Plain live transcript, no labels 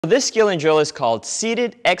This skill and drill is called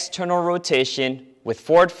seated external rotation with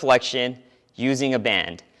forward flexion using a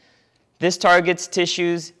band. This targets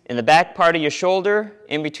tissues in the back part of your shoulder,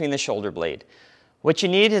 in between the shoulder blade. What you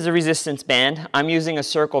need is a resistance band. I'm using a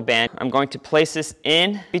circle band. I'm going to place this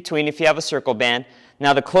in between if you have a circle band.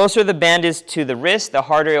 Now the closer the band is to the wrist, the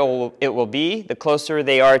harder it will be. The closer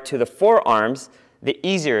they are to the forearms, the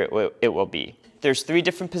easier it will be. There's 3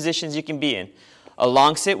 different positions you can be in. A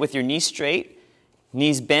long sit with your knees straight,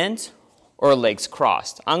 knees bent, or legs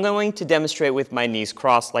crossed. I'm going to demonstrate with my knees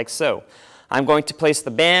crossed like so. I'm going to place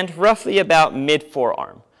the band roughly about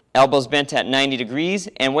mid-forearm. Elbows bent at 90 degrees,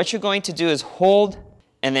 and what you're going to do is hold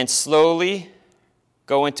and then slowly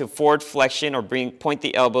go into forward flexion or point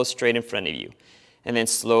the elbow straight in front of you, and then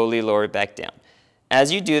slowly lower it back down. As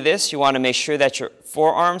you do this, you want to make sure that your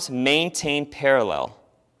forearms maintain parallel,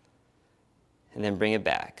 and then bring it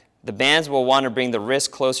back. The bands will want to bring the wrists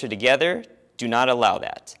closer together. Do not allow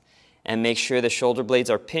that. And make sure the shoulder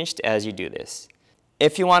blades are pinched as you do this.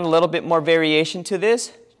 If you want a little bit more variation to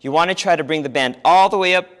this, you want to try to bring the band all the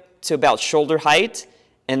way up to about shoulder height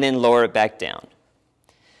and then lower it back down.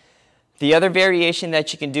 The other variation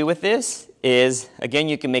that you can do with this is, again,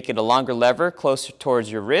 you can make it a longer lever closer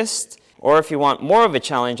towards your wrist, or if you want more of a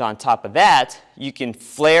challenge on top of that, you can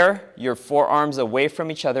flare your forearms away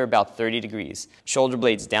from each other about 30 degrees. Shoulder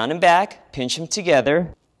blades down and back, pinch them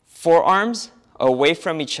together, forearms away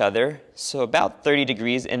from each other, so about 30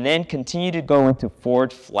 degrees, and then continue to go into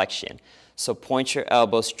forward flexion. So point your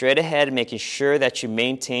elbow straight ahead, making sure that you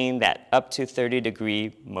maintain that up to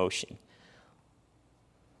 30-degree motion.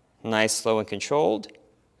 Nice, slow, and controlled.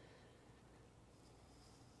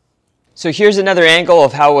 So here's another angle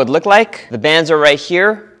of how it would look like. The bands are right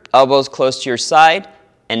here, elbows close to your side,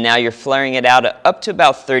 and now you're flaring it out up to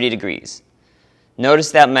about 30 degrees.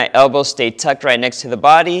 Notice that my elbows stay tucked right next to the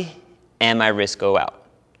body, and my wrists go out.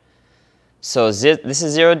 So this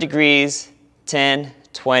is 0 degrees, 10,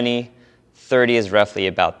 20, 30 is roughly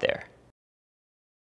about there.